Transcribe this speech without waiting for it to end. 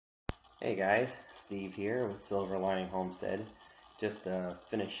Hey guys, Steve here with Silver Lining Homestead. Just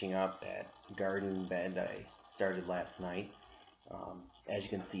finishing up that garden bed that I started last night. As you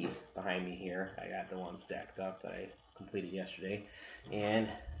can see behind me here, I got the one stacked up that I completed yesterday. And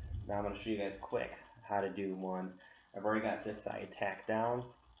now I'm going to show you guys quick how to do one. I've already got this side tacked down,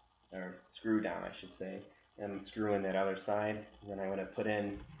 or screwed down I should say. And I'm screwing that other side. And then I'm going to put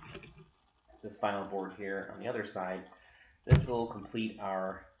in this final board here on the other side. This will complete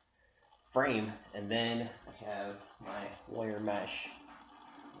our frame, and then I have my wire mesh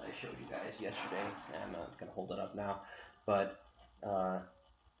that I showed you guys yesterday. I'm not going to hold it up now, but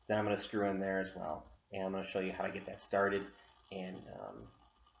then I'm going to screw in there as well, and I'm going to show you how to get that started, and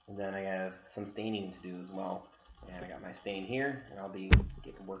then I have some staining to do as well, and I got my stain here, and I'll be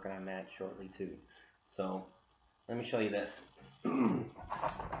getting working on that shortly too. So let me show you this.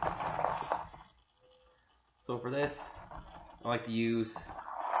 So for this, I like to use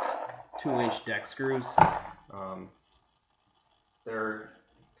 2-inch deck screws. They're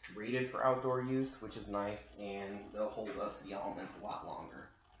rated for outdoor use, which is nice, and they'll hold up to the elements a lot longer.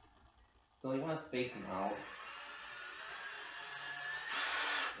 So you want to space them out.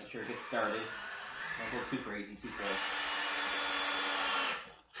 Make sure it gets started. Don't go too crazy, too close.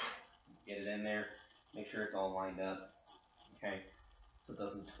 Get it in there. Make sure it's all lined up. Okay, so it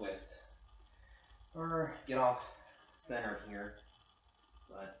doesn't twist or get off center here.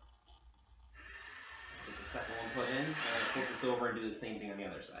 But get the second one put in, and flip this over and do the same thing on the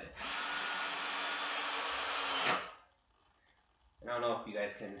other side. And I don't know if you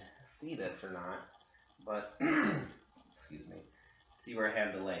guys can see this or not, but excuse me. See where I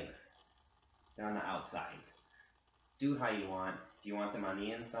have the legs? They're on the outsides. Do it how you want. If you want them on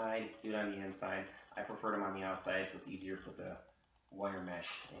the inside, do it on the inside. I prefer them on the outside, so it's easier to put the wire mesh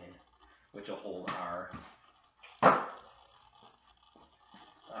in, which will hold our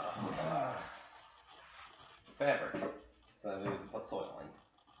fabric, so we can put soil in.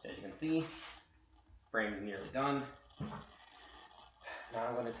 As you can see, frame's nearly done. Now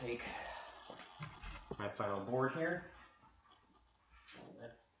I'm going to take my final board here.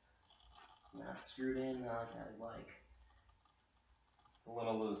 That's not screwed in, not like a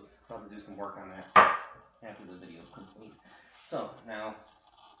little loose. I'll have to do some work on that after the video is complete. So now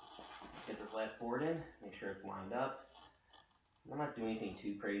let's get this last board in, make sure it's lined up. I'm not doing anything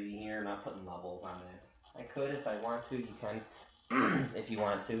too crazy here. I'm not putting levels on this. I could if I want to. You can if you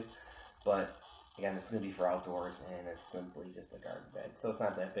want to, but again, this is going to be for outdoors, and it's simply just a garden bed, so it's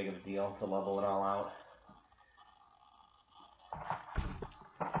not that big of a deal to level it all out.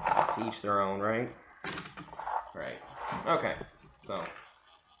 To each their own, right? Right. Okay, so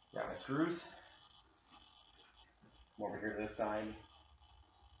got my screws. Come over here to this side.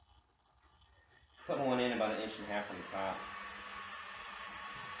 Putting one in about 1.5 inches from the top.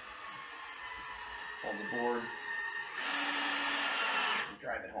 Hold the board and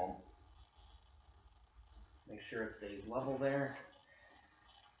drive it home. Make sure it stays level there.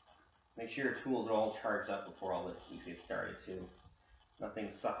 Make sure your tools are all charged up before all this gets started too.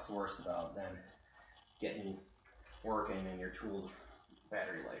 Nothing sucks worse about than getting working and your tool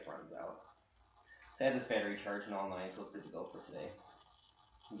battery life runs out. So I had this battery charging all night, so it's good to go for today.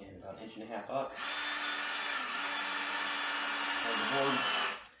 Again, about 1.5 inches up. Hold the board,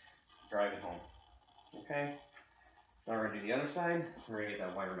 drive it home. Okay, now we're going to do the other side. We're going to get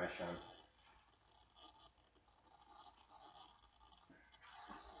that wire mesh on.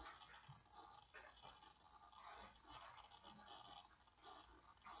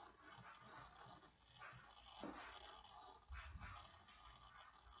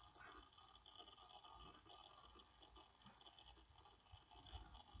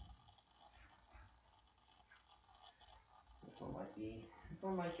 This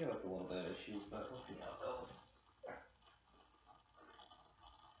one might give us a little bit of issues, but we'll see how it goes.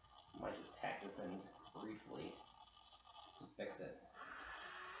 Might just tack this in briefly and fix it.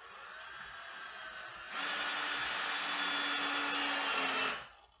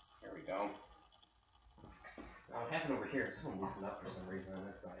 There we go. Now what happened over here is someone loosened up for some reason on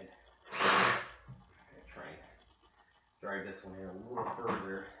this side. I'm going to try and drive this one in a little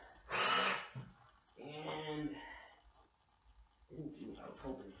further. And didn't do what I was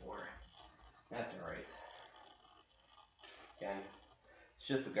hoping for. That's alright. Again, it's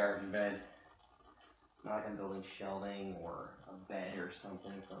just a garden bed. Not like I'm building shelving or a bed or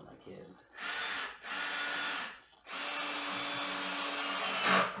something for my kids.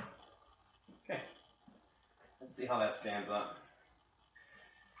 Okay, let's see how that stands up.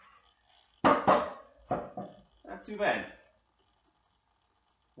 Not too bad.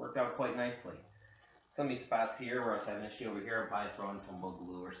 Worked out quite nicely. some of these spots here where I was having an issue over here, I'm probably throwing some wood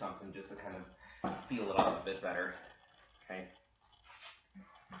glue or something just to kind of seal it up a bit better. Okay.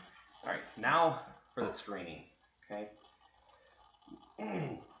 Alright, now for the screening. Okay.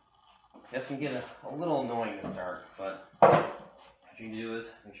 This can get a little annoying to start, but what you can do is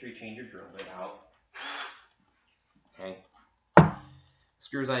make sure you change your drill bit out. Okay.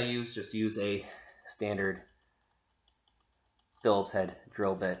 Screws I use, just use a standard Phillips head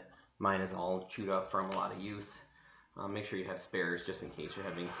drill bit. Mine is all chewed up from a lot of use. Make sure you have spares just in case you're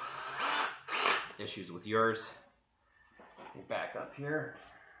having issues with yours. Get back up here.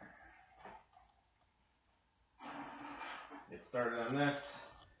 Get started on this.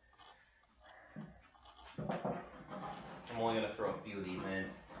 I'm only going to throw a few of these in.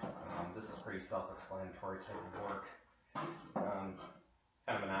 This is pretty self-explanatory type of work. Kind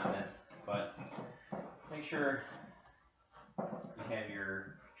of monotonous, but make sure you have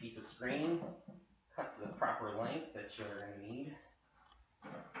your piece of screen cut to the proper length that you're going to need.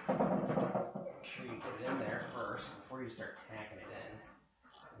 Make sure you get it in there first before you start tacking it in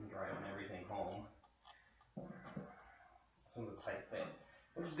and driving everything home. Some of the tight fit,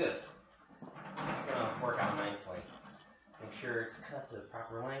 which is good. It's going to work out nicely. Make sure it's cut to the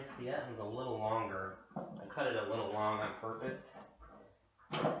proper length. See, that one's a little longer. I cut it a little long on purpose.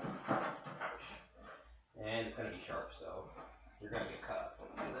 Ouch. And it's going to be sharp, so you're going to get cut up when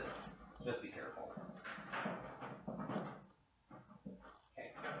you do this. Just be careful.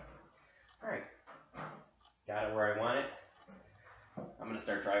 Okay. Alright. Got it where I want it. I'm going to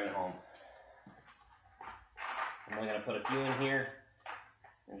start driving it home. I'm only going to put a few in here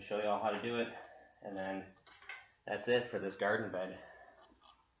and show you all how to do it. And then that's it for this garden bed.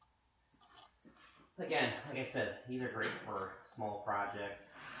 Again, like I said, these are great for small projects.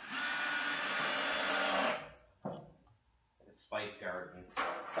 Like a spice garden,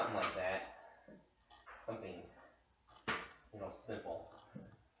 something like that. Something, simple.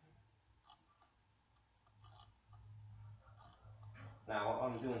 Now, what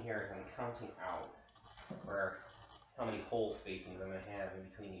I'm doing here is I'm counting out how many hole spacings I'm going to have in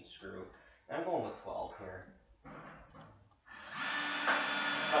between each screw. And I'm going with 12 here.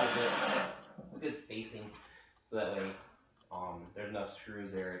 It's a good spacing, so that way there's enough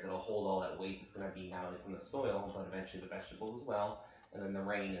screws there that'll hold all that weight that's going to be not only from the soil, but eventually the vegetables as well, and then the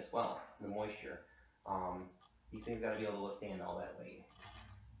rain as well, the moisture. These things got to be able to withstand all that weight.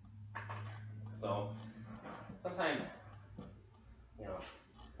 So sometimes,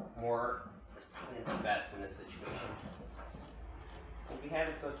 more is probably best in this situation. If you have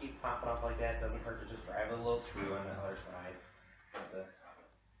it so it keeps popping up like that, it doesn't hurt to just drive a little screw on the other side just to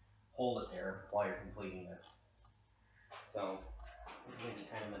hold it there while you're completing this. So this is going to be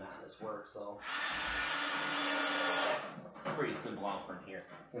kind of monotonous work, so pretty simple from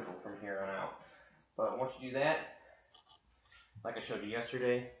here on out. But once you do that, like I showed you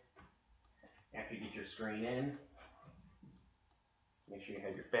yesterday, after you get your screen in, make sure you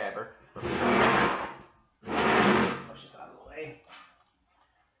have your fabric. Push this out of the way.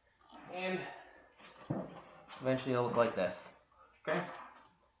 And eventually it'll look like this. Okay?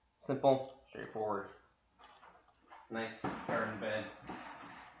 Simple, straightforward, nice garden bed.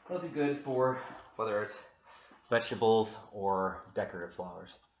 It'll be good for whether it's vegetables or decorative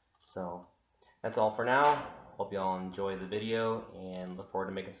flowers. So that's all for now. Hope you all enjoy the video and look forward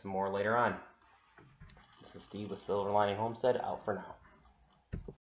to making some more later on. This is Steve with Silver Lining Homestead, out for now.